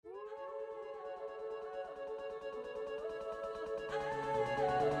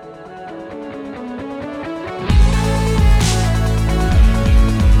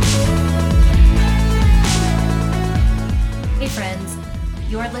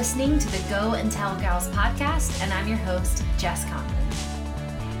listening to the Go and Tell Gals podcast, and I'm your host, Jess Conklin.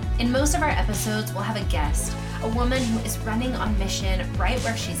 In most of our episodes, we'll have a guest, a woman who is running on mission right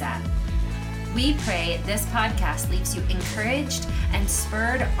where she's at. We pray this podcast leaves you encouraged and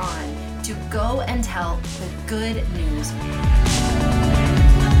spurred on to go and tell the good news.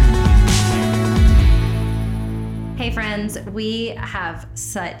 Hey friends, we have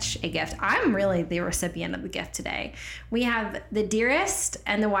such a gift. I'm really the recipient of the gift today. We have the dearest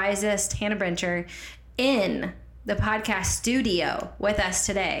and the wisest Hannah Brencher in the podcast studio with us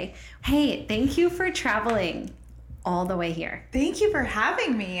today. Hey, thank you for traveling all the way here. Thank you for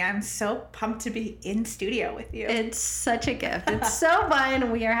having me. I'm so pumped to be in studio with you. It's such a gift. It's so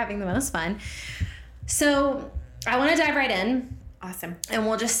fun. We are having the most fun. So I want to dive right in. Awesome. And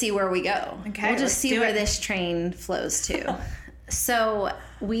we'll just see where we go. Okay. We'll just see where this train flows to. So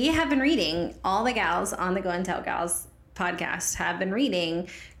we have been reading, all the gals on the Go and Tell Gals podcast have been reading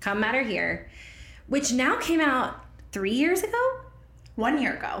Come Matter Here, which now came out 3 years ago? 1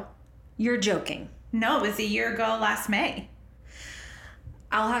 year ago. You're joking. No, it was a year ago last May.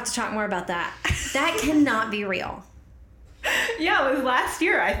 I'll have to talk more about that. That cannot be real. Yeah, it was last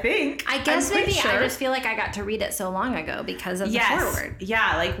year, I think. I guess maybe sure. I just feel like I got to read it so long ago because of the foreword.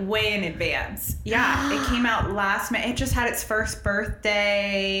 Yeah, like way in advance. Yeah, it came out last May. It just had its first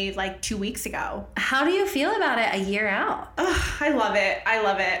birthday like 2 weeks ago. How do you feel about it a year out? I love it.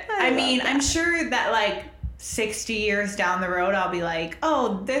 I mean, I'm sure that like 60 years down the road, I'll be like,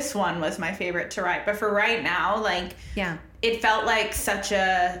 oh, this one was my favorite to write. But for right now, like, yeah, it felt like such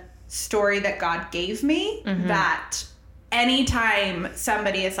a story that God gave me that anytime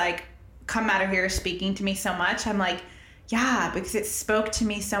somebody is like, Come Matter Here is speaking to me so much, I'm like, yeah, because it spoke to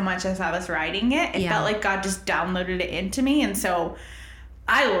me so much as I was writing it. It felt like God just downloaded it into me. And so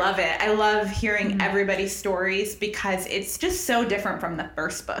I love it. I love hearing everybody's stories because it's just so different from the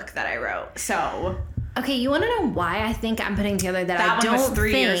first book that I wrote. So... Okay, you want to know why I think I'm putting together that I don't was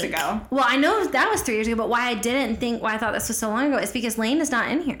 3 years ago. Well, I know that was 3 years ago, but why I thought this was so long ago is because Lane is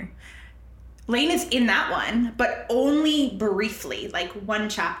not in here. Lane is in that one, but only briefly, like one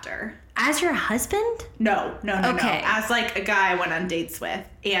chapter. As your husband? No. Okay. As like a guy I went on dates with.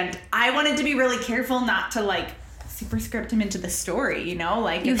 And I wanted to be really careful not to like superscript him into the story, you know?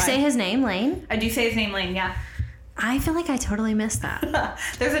 Like you say his name, Lane? I do say his name, Lane, yeah. I feel like I totally missed that.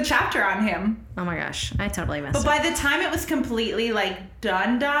 There's a chapter on him. Oh my gosh, I totally missed it. But by the time it was completely like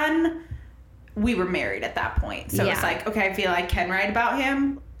done, we were married at that point. So it's like, okay, I feel I can write about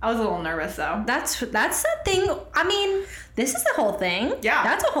him. I was a little nervous though. That's the thing. I mean, this is the whole thing. Yeah.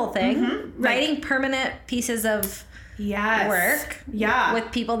 That's a whole thing. Writing permanent pieces of work. Yeah.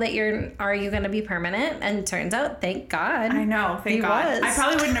 With people that are you going to be permanent? And turns out, thank God. I know. Thank God. I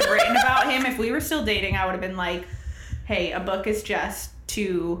probably wouldn't have written about him if we were still dating. I would have been like, hey, a book is just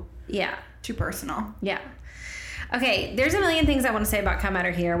too personal. Yeah. Okay, there's a million things I want to say about Come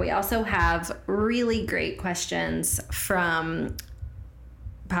Matter Here. We also have really great questions from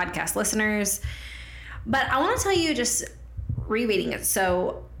podcast listeners. But I want to tell you, just rereading it.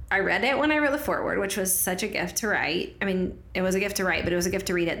 So I read it when I wrote the foreword, which was such a gift to write. I mean, it was a gift to write, but it was a gift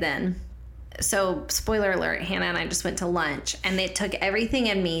to read it then. So spoiler alert, Hannah and I just went to lunch, and it took everything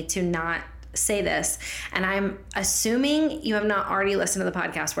in me to not say this. And I'm assuming you have not already listened to the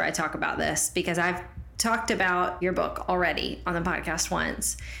podcast where I talk about this, because I've talked about your book already on the podcast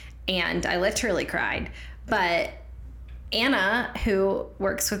once, and I literally cried. But Anna, who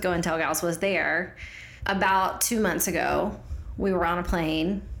works with Go and Tell Gals, was there about 2 months ago. We were on a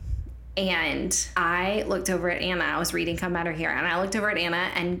plane, and I looked over at Anna. I was reading Come Matter Here, and I looked over at Anna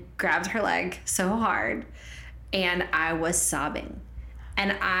and grabbed her leg so hard, and I was sobbing.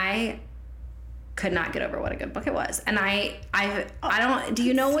 And I could not get over what a good book it was. And I don't, do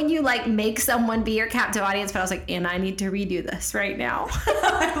you know when you like make someone be your captive audience? But I was like, Anna, I need to redo this right now.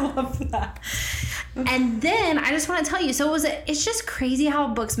 I love that. And then I just want to tell you, so it's just crazy how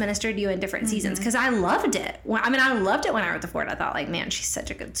books ministered to you in different seasons, because I loved it. I loved it when I wrote the foreword. I thought, like, man, she's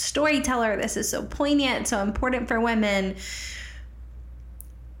such a good storyteller. This is so poignant, so important for women.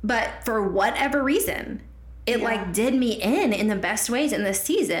 But for whatever reason, it like did me in the best ways in this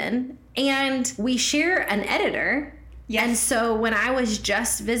season. And we share an editor. Yes. And so when I was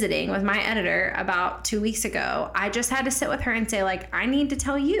just visiting with my editor about 2 weeks ago, I just had to sit with her and say, like, I need to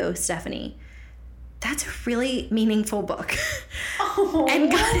tell you, Stephanie, that's a really meaningful book. Oh. And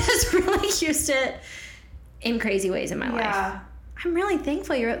God has really used it in crazy ways in my life. I'm really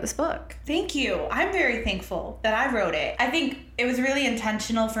thankful you wrote this book. Thank you. I'm very thankful that I wrote it. I think it was really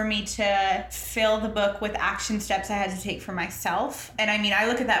intentional for me to fill the book with action steps I had to take for myself. And I mean, I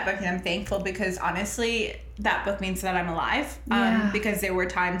look at that book and I'm thankful because honestly, that book means that I'm alive. Because there were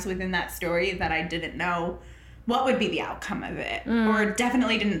times within that story that I didn't know what would be the outcome of it, or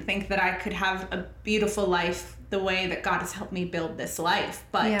definitely didn't think that I could have a beautiful life the way that God has helped me build this life.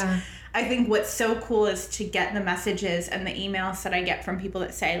 But I think what's so cool is to get the messages and the emails that I get from people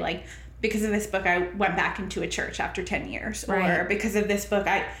that say, like, because of this book, I went back into a church after 10 years. Right. Or because of this book,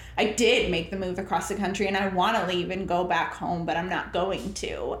 I did make the move across the country and I want to leave and go back home, but I'm not going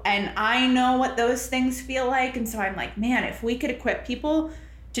to. And I know what those things feel like. And so I'm like, man, if we could equip people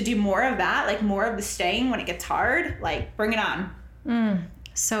to do more of that, like more of the staying when it gets hard, like bring it on.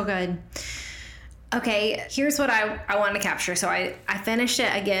 So good. Okay, here's what I wanted to capture. So I finished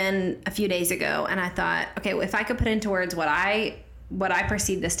it again a few days ago and I thought, okay, well, if I could put into words what I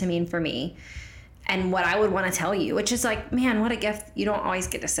perceive this to mean for me and what I would want to tell you, which is like, man, what a gift. You don't always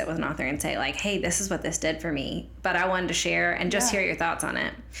get to sit with an author and say like, hey, this is what this did for me. But I wanted to share and just hear your thoughts on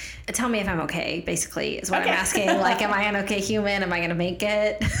it. And tell me if I'm okay, basically, is what I'm asking. Like, am I an okay human? Am I going to make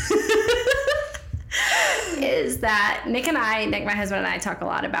it? Is that Nick, my husband and I talk a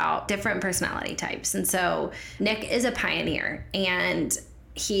lot about different personality types. And so Nick is a pioneer and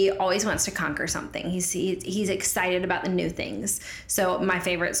he always wants to conquer something. He's excited about the new things. So my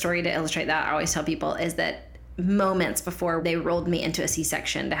favorite story to illustrate that, I always tell people, is that moments before they rolled me into a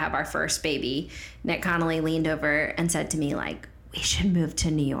C-section to have our first baby, Nick Connolly leaned over and said to me, like, we should move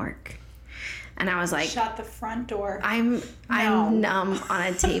to New York. And I was like, shut the front door. I'm numb on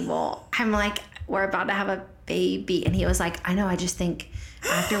a table. I'm like, we're about to have a baby. And he was like, I know, I just think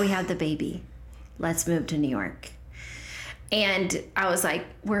after we have the baby, let's move to New York. And I was like,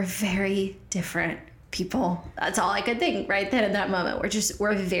 we're very different people. That's all I could think right then at that moment.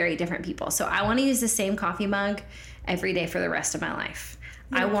 We're very different people. So I want to use the same coffee mug every day for the rest of my life.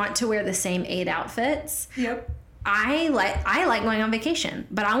 Yep. I want to wear the same 8 outfits. Yep. I like going on vacation,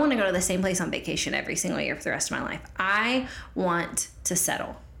 but I want to go to the same place on vacation every single year for the rest of my life. I want to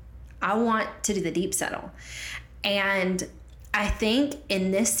settle. I want to do the deep settle. And I think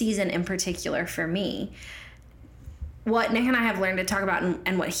in this season in particular for me, what Nick and I have learned to talk about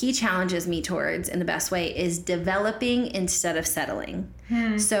and what he challenges me towards in the best way is developing instead of settling.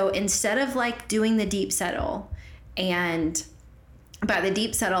 So instead of like doing the deep settle, and by the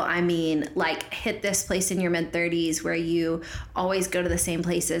deep settle, I mean like hit this place in your mid-30s where you always go to the same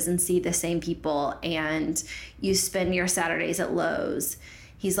places and see the same people and you spend your Saturdays at Lowe's.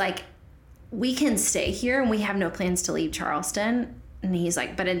 He's like, we can stay here and we have no plans to leave Charleston. And he's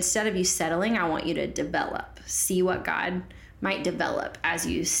like, but instead of you settling, I want you to develop. See what God might develop as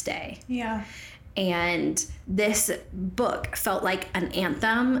you stay. Yeah. And this book felt like an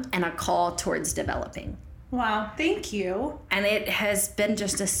anthem and a call towards developing. Wow, thank you. And it has been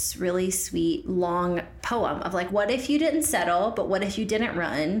just a really sweet, long poem of like, what if you didn't settle, but what if you didn't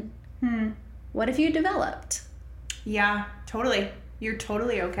run? What if you developed? Yeah, totally. You're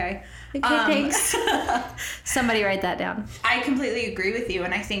totally okay. Okay, thanks. Somebody write that down. I completely agree with you.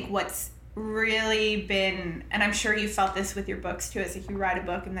 And I think what's really been, and I'm sure you felt this with your books too, is like you write a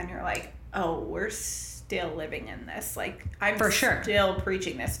book and then you're like, oh, we're still living in this. Like, I'm for sure still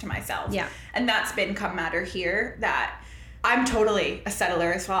preaching this to myself. Yeah. And that's been Come Matter here, that I'm totally a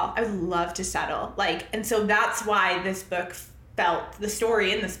settler as well. I would love to settle. Like, and so that's why this book the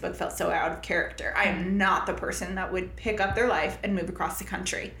story in this book felt so out of character. I am not the person that would pick up their life and move across the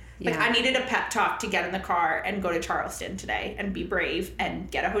country. Like, I needed a pep talk to get in the car and go to Charleston today and be brave and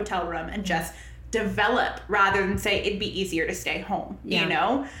get a hotel room and just develop rather than say it'd be easier to stay home, you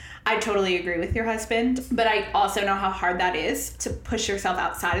know? I totally agree with your husband, but I also know how hard that is to push yourself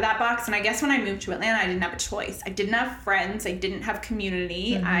outside of that box. And I guess when I moved to Atlanta, I didn't have a choice. I didn't have friends. I didn't have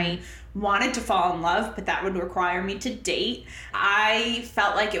community. I wanted to fall in love, but that would require me to date. I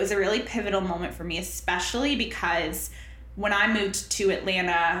felt like it was a really pivotal moment for me, especially because when I moved to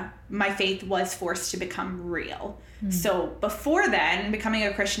Atlanta, my faith was forced to become real. So before then, becoming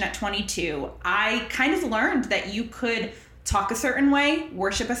a Christian at 22, I kind of learned that you could talk a certain way,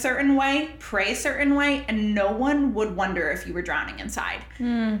 worship a certain way, pray a certain way, and no one would wonder if you were drowning inside.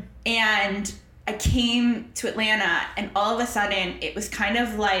 And I came to Atlanta, and all of a sudden, it was kind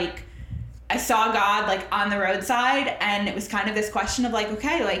of like I saw God like on the roadside, and it was kind of this question of like,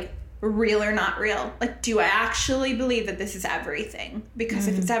 okay, like, real or not real? Like, do I actually believe that this is everything? Because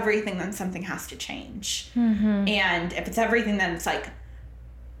if it's everything, then something has to change. And if it's everything, then it's like,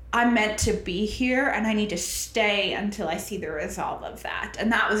 I'm meant to be here and I need to stay until I see the resolve of that.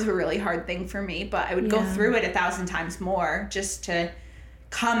 And that was a really hard thing for me, but I would go through it 1,000 times more just to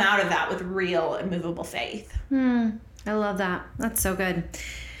come out of that with real, immovable faith. I love that. That's so good.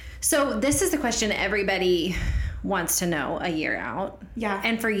 So this is the question everybody wants to know a year out. Yeah.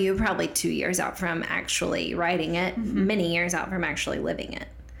 And for you, probably 2 years out from actually writing it, many years out from actually living it.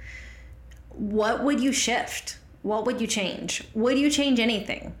 What would you shift? What would you change? Would you change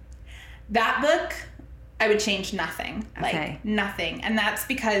anything? That book, I would change nothing. Okay. Like, nothing. And that's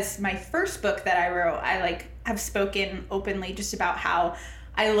because my first book that I wrote, I, like, have spoken openly just about how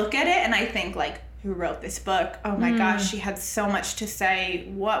I look at it and I think, like, who wrote this book? Oh my gosh, she had so much to say.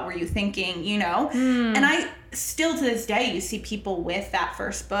 What were you thinking? You know? And I still to this day, you see people with that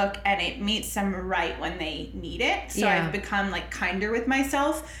first book and it meets them right when they need it. So I've become like kinder with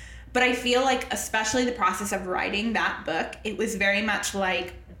myself. But I feel like especially the process of writing that book, it was very much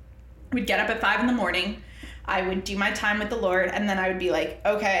like we'd get up at 5 a.m. I would do my time with the Lord and then I would be like,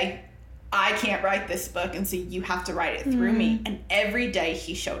 okay, I can't write this book and so you have to write it through me. And every day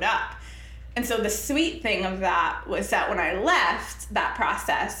he showed up. And so the sweet thing of that was that when I left that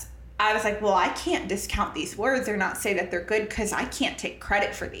process, I was like, well, I can't discount these words or not say that they're good because I can't take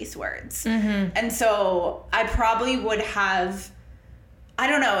credit for these words. And so I probably would have, I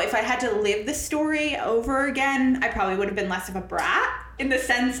don't know, if I had to live the story over again, I probably would have been less of a brat in the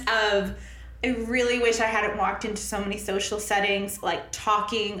sense of, I really wish I hadn't walked into so many social settings, like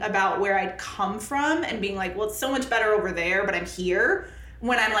talking about where I'd come from and being like, well, it's so much better over there, but I'm here.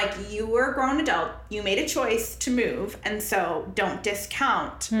 When I'm like, you were a grown adult, you made a choice to move, and so don't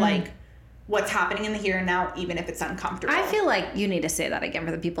discount like what's happening in the here and now, even if it's uncomfortable. I feel like you need to say that again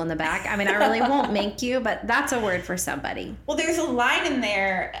for the people in the back. I mean, I really won't make you, but that's a word for somebody. Well, there's a line in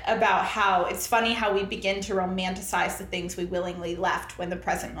there about how it's funny how we begin to romanticize the things we willingly left when the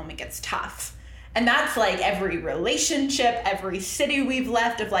present moment gets tough. And that's like every relationship, every city we've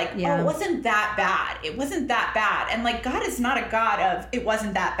left of like, oh, it wasn't that bad. It wasn't that bad. And like, God is not a God of, it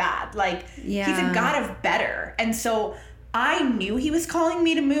wasn't that bad. Like, he's a God of better. And so I knew he was calling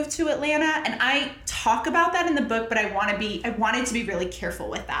me to move to Atlanta. And I talk about that in the book, but I wanted to be really careful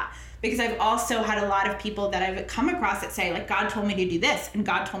with that. Because I've also had a lot of people that I've come across that say like, God told me to do this and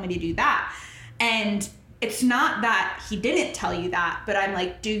God told me to do that. And it's not that he didn't tell you that, but I'm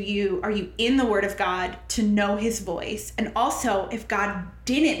like, are you in the Word of God to know his voice? And also, if God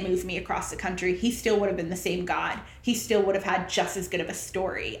didn't move me across the country, he still would have been the same God. He still would have had just as good of a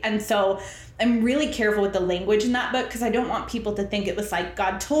story. And so I'm really careful with the language in that book because I don't want people to think it was like,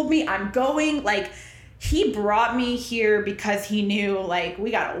 God told me I'm going. Like, he brought me here because he knew, like,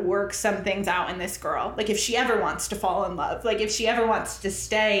 we got to work some things out in this girl. Like, if she ever wants to fall in love, like, if she ever wants to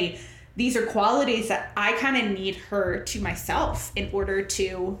stay, these are qualities that I kind of need her to myself in order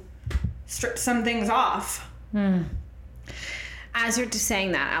to strip some things off. As you're just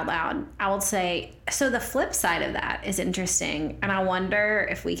saying that out loud, I will say, so the flip side of that is interesting. And I wonder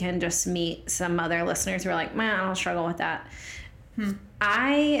if we can just meet some other listeners who are like, man, I don't struggle with that.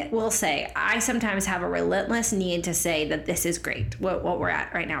 I will say, I sometimes have a relentless need to say that this is great. What we're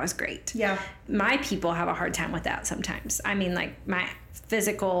at right now is great. Yeah. My people have a hard time with that sometimes. I mean, like my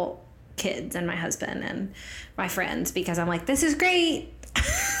physical kids and my husband and my friends, because I'm like, this is great.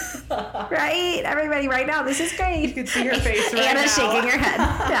 Right? Everybody right now, this is great. You can see her face right Anna's now. shaking her head.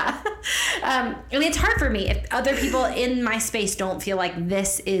 Yeah. And it's hard for me if other people in my space don't feel like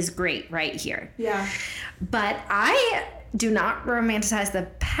this is great right here. Yeah. But I do not romanticize the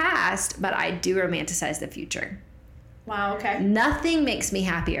past, but I do romanticize the future. Wow, okay. Nothing makes me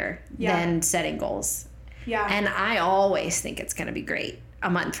happier than setting goals. Yeah. And I always think it's going to be great a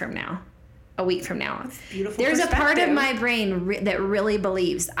month from now, a week from now. That's beautiful. There's a part of my brain that really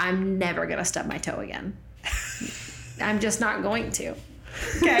believes I'm never going to stub my toe again. I'm just not going to.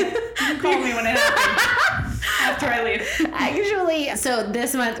 Okay. You can call me when it happens. After I leave. Actually, so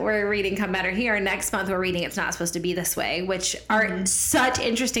this month we're reading Come Better Here. Next month we're reading It's Not Supposed to Be This Way, which are such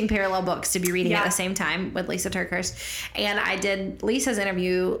interesting parallel books to be reading at the same time with Lisa TerKeurst. And I did Lisa's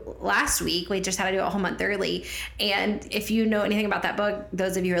interview last week. We just had to do it a whole month early. And if you know anything about that book,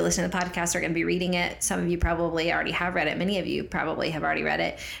 those of you who are listening to the podcast are going to be reading it. Some of you probably already have read it. Many of you probably have already read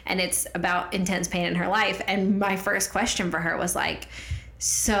it. And it's about intense pain in her life. And my first question for her was like,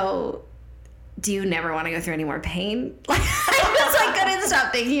 so do you never want to go through any more pain? Like, I just like couldn't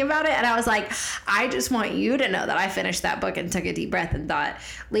stop thinking about it. And I was like, I just want you to know that I finished that book and took a deep breath and thought,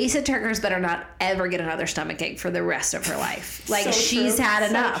 Lisa TerKeurst better not ever get another stomachache for the rest of her life. Like, so she's had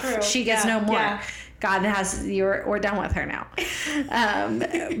enough. True. She gets no more. Yeah. God has, we're done with her now.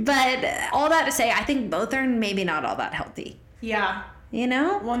 But all that to say, I think both are maybe not all that healthy. Yeah. You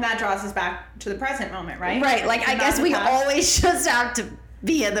know? Well, and that draws us back to the present moment, right? Right. Like, I guess we always just have to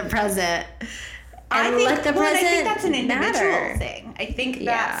be in the present. I think that's an individual matter. thing. I think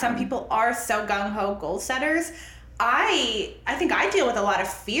that some people are so gung-ho goal setters. I think I deal with a lot of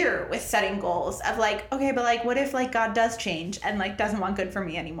fear with setting goals of like, okay, but like, what if like God does change and like doesn't want good for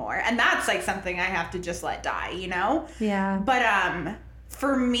me anymore? And that's like something I have to just let die, you know? Yeah. But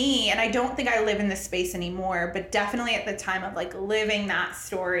for me, and I don't think I live in this space anymore, but definitely at the time of like living that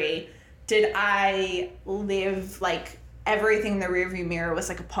story, did I live like everything in the rearview mirror was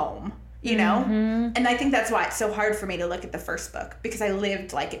like a poem, you know? And I think that's why it's so hard for me to look at the first book, because I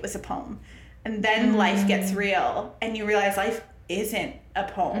lived like it was a poem. And then life gets real and you realize life isn't a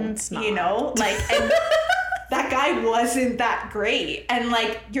poem, it's not. You know? Like, and that guy wasn't that great. And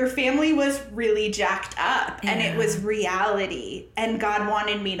like your family was really jacked up and it was reality. And God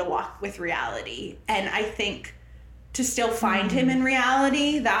wanted me to walk with reality. And I think to still find him in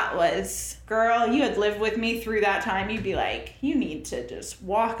reality, that was, girl, you had lived with me through that time. You'd be like, you need to just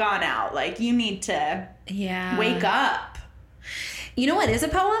walk on out. Like you need to wake up. You know what is a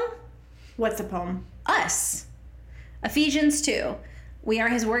poem? What's a poem? Us. Ephesians 2. We are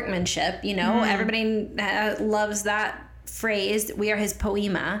his workmanship. You know, everybody loves that phrase. We are his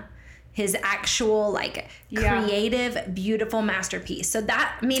poema, his actual, like, creative, beautiful masterpiece. So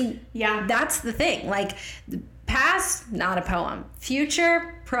that, I mean, that's the thing. Like, the past, not a poem.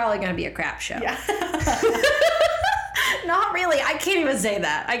 Future, probably going to be a crap show. Yeah. Not really. I can't even say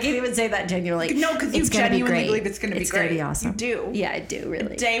that. I can't even say that genuinely. No, because you genuinely believe it's going to be great. It's going to be awesome. You do. Yeah, I do,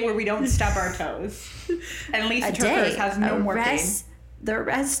 really. A day where we don't stub our toes. And Lisa Turkers has no more pain. The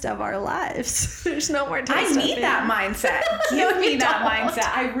rest of our lives. There's no more time. I need that mindset. Give me that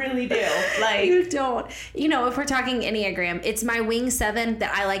mindset. I really do. Like, you don't. You know, if we're talking Enneagram, it's my wing 7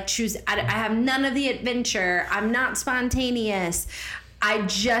 that I like choose. I have none of the adventure. I'm not spontaneous. I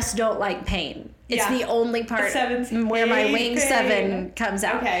just don't like pain. It's the only part where my wing 7 comes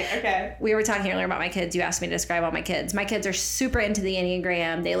out. Okay. We were talking earlier about my kids. You asked me to describe all my kids. My kids are super into the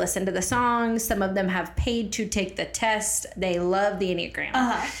Enneagram. They listen to the songs. Some of them have paid to take the test. They love the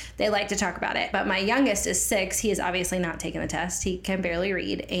Enneagram. They like to talk about it. But my youngest is 6. He is obviously not taking the test. He can barely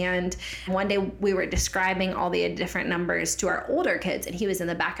read. And one day we were describing all the different numbers to our older kids, and he was in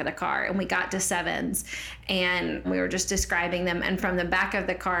the back of the car, and we got to 7s, and we were just describing them. And from the back of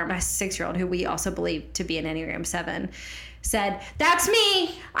the car, my 6-year-old, who we also believe to be an Enneagram 7, said, "That's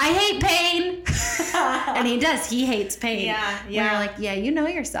me. I hate pain." And he does. He hates pain. Yeah. We're like, yeah, you know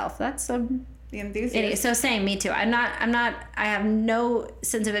yourself. That's the enthusiast. So same, me too. I have no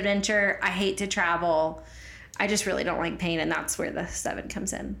sense of adventure. I hate to travel. I just really don't like pain, and that's where the 7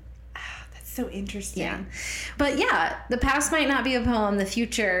 comes in. That's so interesting. Yeah. But yeah, the past might not be a poem. The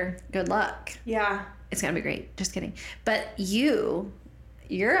future, good luck. Yeah. It's gonna be great. Just kidding. But you're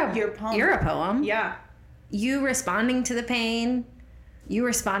a poem. Yeah. You responding to the pain, you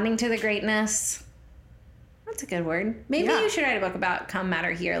responding to the greatness. That's a good word. Maybe you should write a book about Come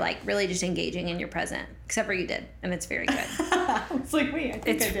Matter Here, like really just engaging in your present. Except for you did, and it's very good. It's like me. I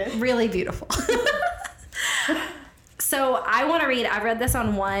think I did. It's really beautiful. So I want to read, I've read this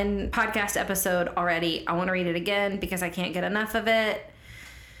on one podcast episode already. I want to read it again because I can't get enough of it.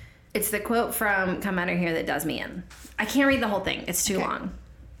 It's the quote from Come Matter Here that does me in. I can't read the whole thing. It's too long.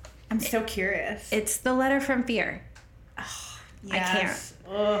 I'm so curious. It's the letter from fear. Oh, yes. I can't.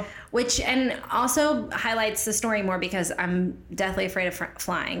 Ugh. Which, and also highlights the story more because I'm deathly afraid of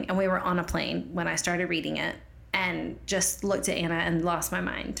flying. And we were on a plane when I started reading it and just looked at Anna and lost my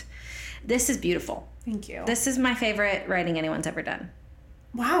mind. This is beautiful. Thank you. This is my favorite writing anyone's ever done.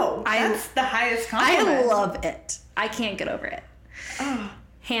 Wow. That's the highest compliment. I love it. I can't get over it. Oh.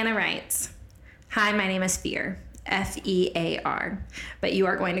 Hannah writes, "Hi, my name is Fear. Fear. But you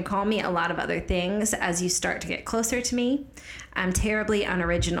are going to call me a lot of other things as you start to get closer to me. I'm terribly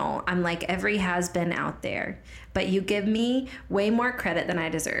unoriginal. I'm like every has-been out there. But you give me way more credit than I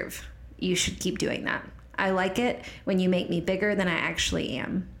deserve. You should keep doing that. I like it when you make me bigger than I actually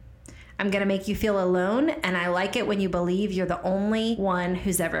am. I'm going to make you feel alone, and I like it when you believe you're the only one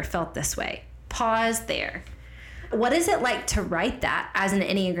who's ever felt this way." Pause there. What is it like to write that as an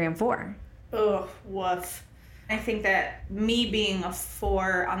Enneagram 4? Ugh, woof. I think that me being a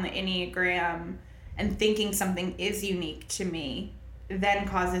 4 on the Enneagram and thinking something is unique to me then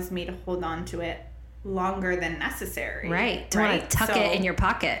causes me to hold on to it longer than necessary. Right. To want to tuck it in your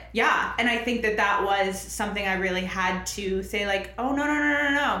pocket. Yeah. And I think that was something I really had to say, like, oh,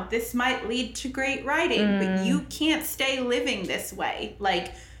 no. This might lead to great writing, but you can't stay living this way.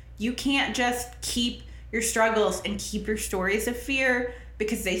 Like, you can't just keep your struggles and keep your stories of fear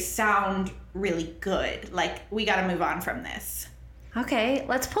because they sound really good. Like, we got to move on from this. Okay,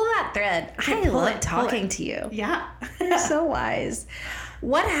 let's pull that thread. I love talking to you. Yeah. You're so wise.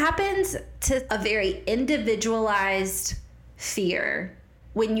 What happens to a very individualized fear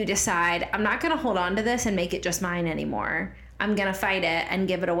when you decide, I'm not going to hold on to this and make it just mine anymore. I'm going to fight it and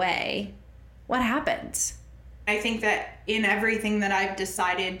give it away. What happens? I think that in everything that I've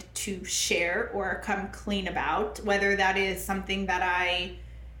decided to share or come clean about, whether that is something that I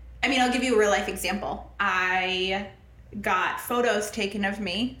mean, I'll give you a real life example. I got photos taken of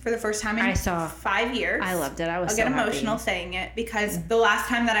me for the first time in 5 years. I loved it. I'll get emotional saying it because the last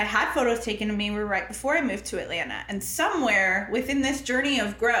time that I had photos taken of me were right before I moved to Atlanta. And somewhere within this journey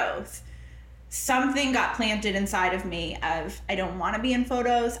of growth, something got planted inside of me of, I don't want to be in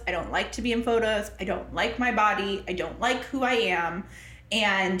photos. I don't like to be in photos. I don't like my body. I don't like who I am.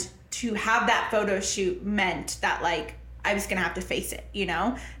 And to have that photo shoot meant that like, I was going to have to face it, you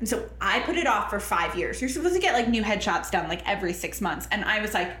know? And so I put it off for 5 years. You're supposed to get like new headshots done like every 6 months. And I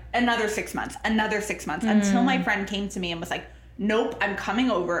was like, another 6 months, until my friend came to me and was like, nope, I'm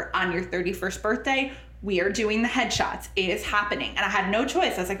coming over on your 31st birthday. We are doing the headshots. It is happening. And I had no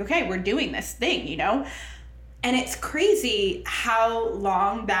choice. I was like, okay, we're doing this thing, you know? And it's crazy how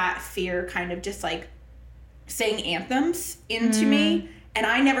long that fear kind of just like sang anthems into me. And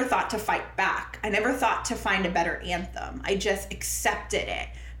I never thought to fight back. I never thought to find a better anthem. I just accepted it.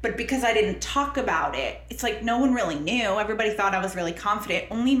 But because I didn't talk about it, it's like no one really knew. Everybody thought I was really confident.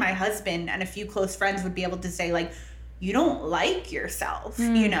 Only my husband and a few close friends would be able to say like, you don't like yourself,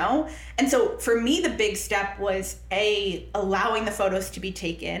 you know? And so for me, the big step was A, allowing the photos to be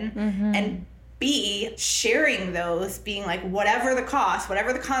taken, and B, sharing those, being like, whatever the cost,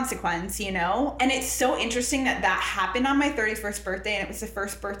 whatever the consequence, you know? And it's so interesting that that happened on my 31st birthday, and it was the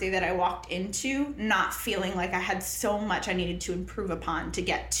first birthday that I walked into not feeling like I had so much I needed to improve upon to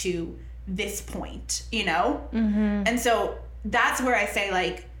get to this point, you know? And so that's where I say,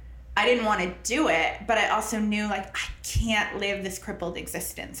 like, I didn't want to do it, but I also knew like I can't live this crippled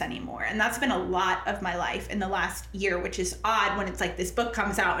existence anymore. And that's been a lot of my life in the last year, which is odd when it's like this book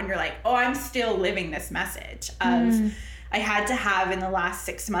comes out and you're like, oh, I'm still living this message of I had to have in the last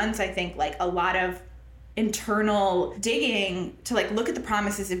 6 months, I think like a lot of internal digging to like look at the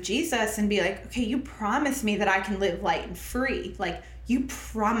promises of Jesus and be like, okay, you promised me that I can live light and free. Like you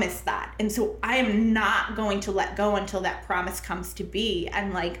promised that. And so I am not going to let go until that promise comes to be.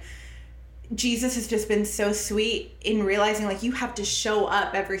 And like, Jesus has just been so sweet in realizing like you have to show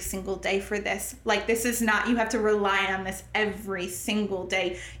up every single day for this. Like this is not, you have to rely on this every single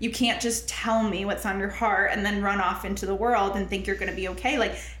day. You can't just tell me what's on your heart and then run off into the world and think you're going to be okay.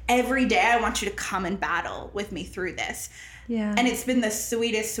 Like every day I want you to come and battle with me through this. Yeah. And it's been the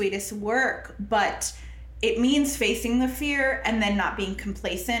sweetest work, but it means facing the fear and then not being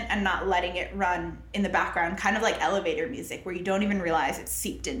complacent and not letting it run in the background, kind of like elevator music where you don't even realize it's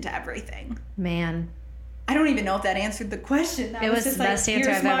seeped into everything. Man. I don't even know if that answered the question. It was just the best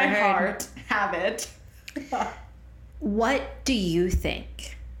answer I've ever heard. Here's my heart. Have it. What do you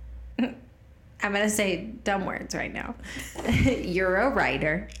think? I'm going to say dumb words right now. You're a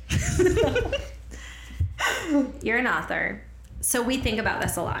writer. You're an author. So we think about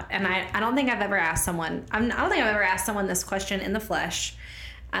this a lot, and I don't think I've ever asked someone. I don't think I've ever asked someone this question in the flesh,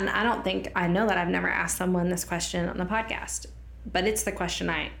 and I know that I've never asked someone this question on the podcast. But it's the question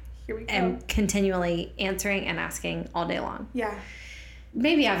I am continually answering and asking all day long. Yeah.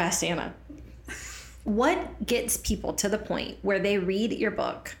 Maybe I've asked Anna. What gets people to the point where they read your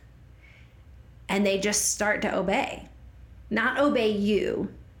book and they just start to obey? Not obey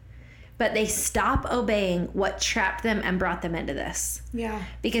you, but they stop obeying what trapped them and brought them into this. Yeah.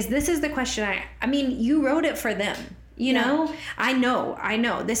 Because this is the question I mean, you wrote it for them, you know? I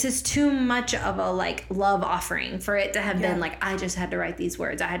know. This is too much of a like love offering for it to have been like, I just had to write these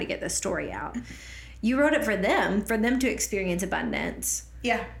words. I had to get this story out. You wrote it for them to experience abundance.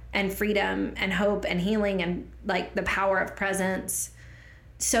 Yeah. And freedom and hope and healing and like the power of presence.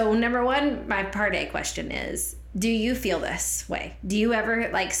 So number one, my part A question is, do you feel this way? Do you ever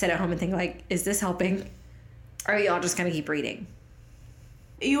like sit at home and think like, is this helping? Or are you all just going to keep reading?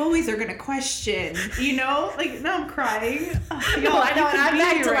 You always are going to question, you know? Like, now I'm crying. No, I know. And I'm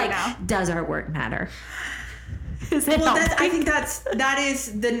back to right now. Does our work matter? Is it I think that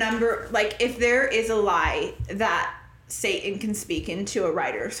is the number, like if there is a lie that Satan can speak into a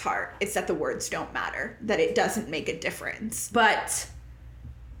writer's heart, it's that the words don't matter, that it doesn't make a difference. But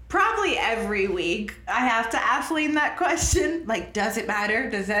probably every week I have to ask Lane that question. Like, does it matter?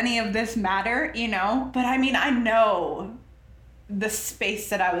 Does any of this matter? You know? But I mean, I know the space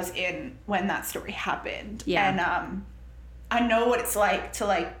that I was in when that story happened. Yeah. And I know what it's like to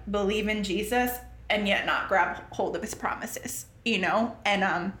like believe in Jesus and yet not grab hold of his promises, you know?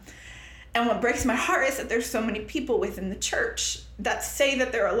 And what breaks my heart is that there's so many people within the church that say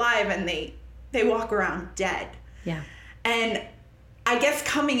that they're alive and they walk around dead. Yeah. And I guess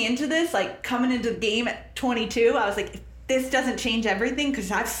coming into the game at 22, I was like, if this doesn't change everything,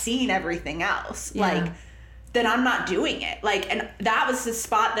 because I've seen everything else, like, then I'm not doing it. Like, and that was the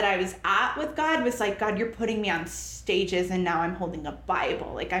spot that I was at with God, was like, God, you're putting me on stages and now I'm holding a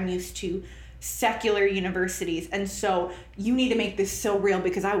Bible. Like, I'm used to secular universities. And so you need to make this so real,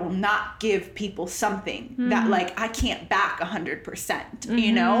 because I will not give people something that, like, I can't back 100%,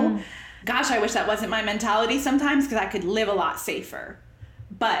 you know? Gosh, I wish that wasn't my mentality sometimes, because I could live a lot safer.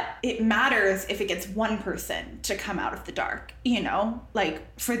 But it matters if it gets one person to come out of the dark, you know?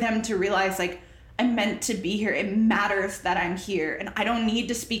 Like, for them to realize, like, I'm meant to be here. It matters that I'm here. And I don't need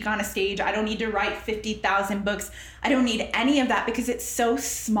to speak on a stage. I don't need to write 50,000 books. I don't need any of that, because it's so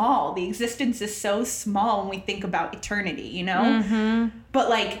small. The existence is so small when we think about eternity, you know? But,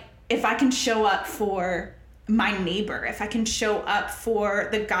 like, if I can show up for my neighbor, if I can show up for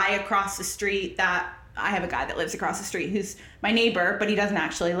the guy across the street, that I have a guy that lives across the street who's my neighbor, but he doesn't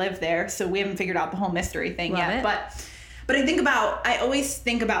actually live there. So we haven't figured out the whole mystery thing yet. But I always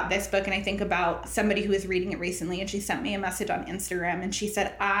think about this book, and I think about somebody who was reading it recently, and she sent me a message on Instagram, and she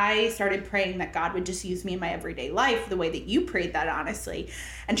said, I started praying that God would just use me in my everyday life the way that you prayed that, honestly.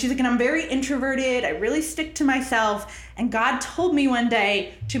 And she's like, and I'm very introverted. I really stick to myself. And God told me one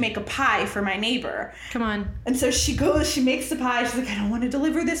day to make a pie for my neighbor. Come on. And so she makes the pie. She's like, I don't want to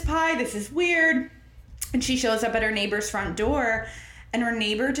deliver this pie. This is weird. And she shows up at her neighbor's front door. And her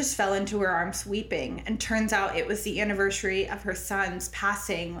neighbor just fell into her arms weeping. And turns out it was the anniversary of her son's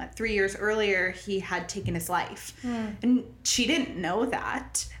passing. Like 3 years earlier, he had taken his life. And she didn't know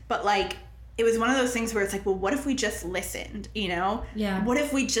that. But, like, it was one of those things where it's like, well, what if we just listened, you know? Yeah. What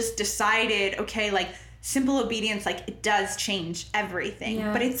if we just decided, okay, like, simple obedience, like, it does change everything.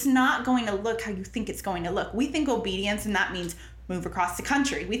 Yeah. But it's not going to look how you think it's going to look. We think obedience, and that means move across the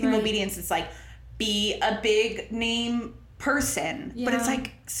country. We think obedience is like, be a big name person. But it's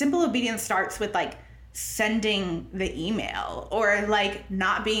like, simple obedience starts with, like, sending the email, or, like,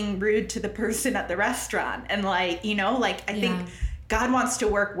 not being rude to the person at the restaurant. And, like, you know, like, I think God wants to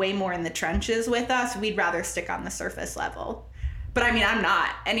work way more in the trenches with us. We'd rather stick on the surface level. But I mean, I'm not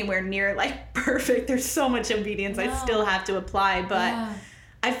anywhere near, like, perfect. There's so much obedience I still have to apply. But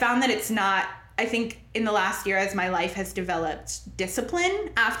I found that it's not, I think in the last year, as my life has developed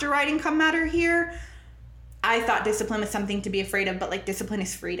discipline after writing Come Matter Here, I thought discipline was something to be afraid of, but, like, discipline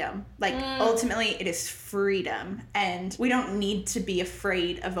is freedom. Like, ultimately, it is freedom. And we don't need to be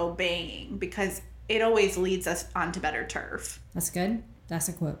afraid of obeying, because it always leads us onto better turf. That's good. That's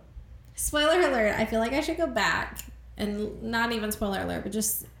a quote. Spoiler alert, I feel like I should go back, and not even spoiler alert, but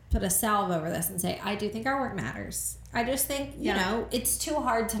just put a salve over this and say, I do think our work matters. I just think, you know, it's too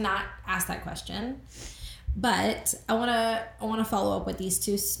hard to not ask that question. But I want to follow up with these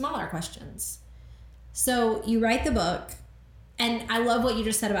two smaller questions. So you write the book, and I love what you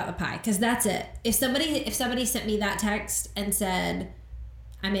just said about the pie, because that's it. If somebody sent me that text and said,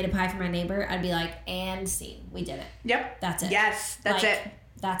 I made a pie for my neighbor, I'd be like, and scene, we did it. Yep. That's it. Yes, that's it.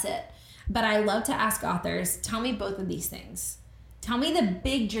 That's it. But I love to ask authors, tell me both of these things. Tell me the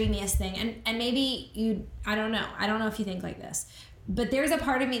big dreamiest thing, and maybe I don't know if you think like this, but there's a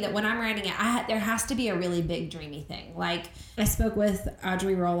part of me that when I'm writing it, there has to be a really big dreamy thing. Like, I spoke with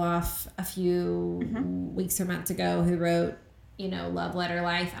Audrey Roloff a few weeks or months ago, who wrote, you know, Love Letter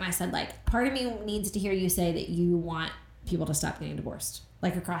Life, and I said, like, part of me needs to hear you say that you want people to stop getting divorced,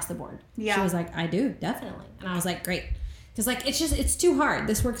 like, across the board. She was like, I do, definitely. And I was like, great. Because, like, it's too hard.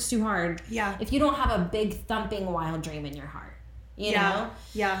 This work's too hard. Yeah. If you don't have a big, thumping, wild dream in your heart, you know?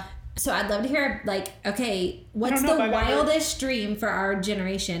 Yeah. So I'd love to hear, like, okay, what's the wildest dream for our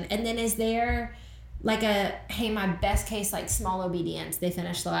generation? And then is there, like, my best case, like, small obedience. They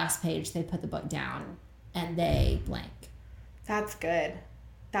finish the last page, they put the book down, and they blank. That's good.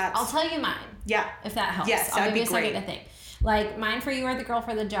 I'll tell you mine. Yeah. If that helps. Yes, I'll give you a second to think. Like, mine for You Are the Girl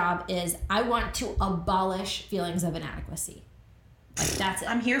for the Job is, I want to abolish feelings of inadequacy. Like, that's it.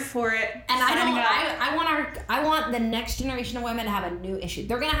 I'm here for it. And I want the next generation of women to have a new issue.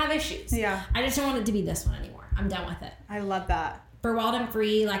 They're gonna have issues. Yeah. I just don't want it to be this one anymore. I'm done with it. I love that. For Wild and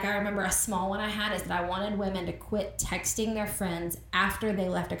Free, like, I remember a small one I had is that I wanted women to quit texting their friends after they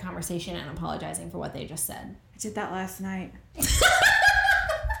left a conversation and apologizing for what they just said. I did that last night.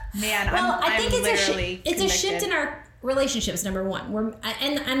 Man, I think it's a shift in our relationships, number one.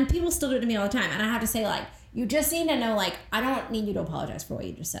 And people still do it to me all the time. And I have to say, like, you just need to know, like, I don't need you to apologize for what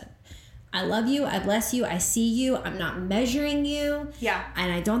you just said. I love you. I bless you. I see you. I'm not measuring you. Yeah.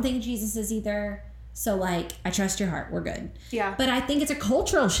 And I don't think Jesus is either. So, like, I trust your heart. We're good. Yeah. But I think it's a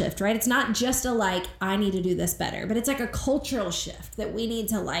cultural shift, right? It's not just a, like, I need to do this better. But it's like a cultural shift that we need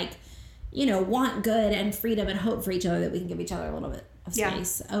to, like, you know, want good and freedom and hope for each other, that we can give each other a little bit of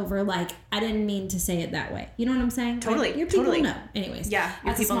space over like, I didn't mean to say it that way. You know what I'm saying? Totally. Like, your people totally. know. Anyways. Yeah.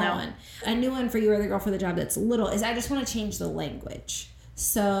 Your that's people a small know. one. A new one for you or the girl for the job that's little is I just want to change the language.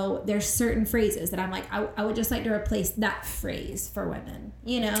 So there's certain phrases that I'm like, I would just like to replace that phrase for women,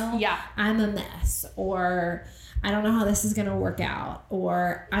 you know? Yeah. I'm a mess, or I don't know how this is going to work out,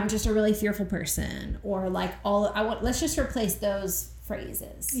 or I'm just a really fearful person, or like let's just replace those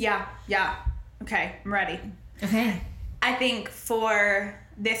phrases. Yeah. Yeah. Okay. I'm ready. Okay. I think for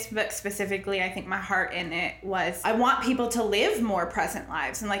this book specifically, I think my heart in it was I want people to live more present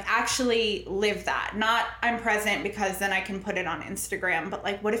lives and like actually live that. Not I'm present because then I can put it on Instagram, but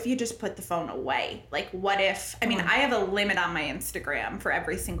like what if you just put the phone away? Like what if, I have a limit on my Instagram for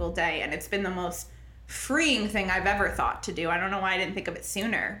every single day, and it's been the most freeing thing I've ever thought to do. I don't know why I didn't think of it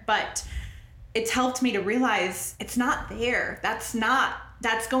sooner, but it's helped me to realize it's not there.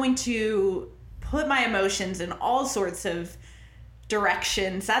 That's going to put my emotions in all sorts of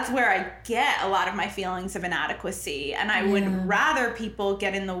directions. That's where I get a lot of my feelings of inadequacy. And I would rather people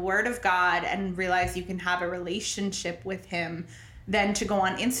get in the Word of God and realize you can have a relationship with Him than to go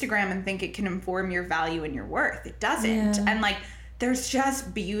on Instagram and think it can inform your value and your worth. It doesn't. Yeah. And like, there's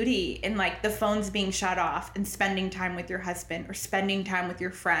just beauty in like the phones being shut off and spending time with your husband or spending time with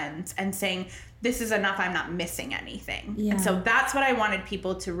your friends and saying, this is enough, I'm not missing anything. Yeah. And so that's what I wanted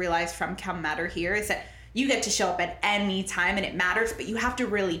people to realize from Come Matter Here, is that you get to show up at any time and it matters, but you have to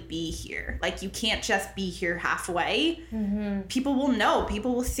really be here. Like you can't just be here halfway. Mm-hmm. People will know,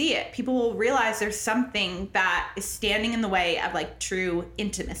 people will see it. People will realize there's something that is standing in the way of like true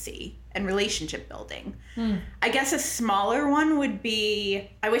intimacy and relationship building. I guess a smaller one would be,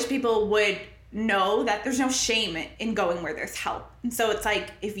 I wish people would know that there's no shame in going where there's help. And so it's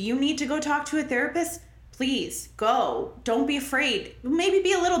like, if you need to go talk to a therapist, please go. Don't be afraid. Maybe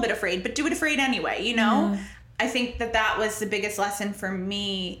be a little bit afraid, but do it afraid anyway, you know? Yeah. I think that was the biggest lesson for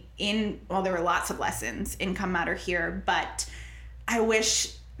me there were lots of lessons in Come Matter Here, but I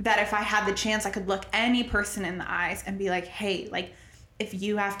wish that if I had the chance, I could look any person in the eyes and be like, hey, like, if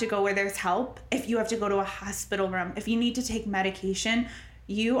you have to go where there's help, if you have to go to a hospital room, if you need to take medication,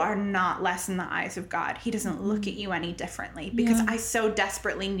 you are not less in the eyes of God. He doesn't look at you any differently, because I so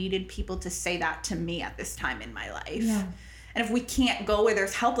desperately needed people to say that to me at this time in my life. Yeah. And if we can't go where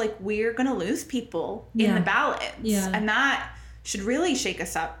there's help, like we're going to lose people in the balance. Yeah. And that should really shake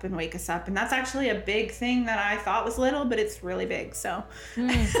us up and wake us up. And that's actually a big thing that I thought was little, but it's really big. So.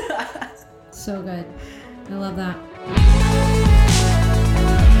 So good. I love that.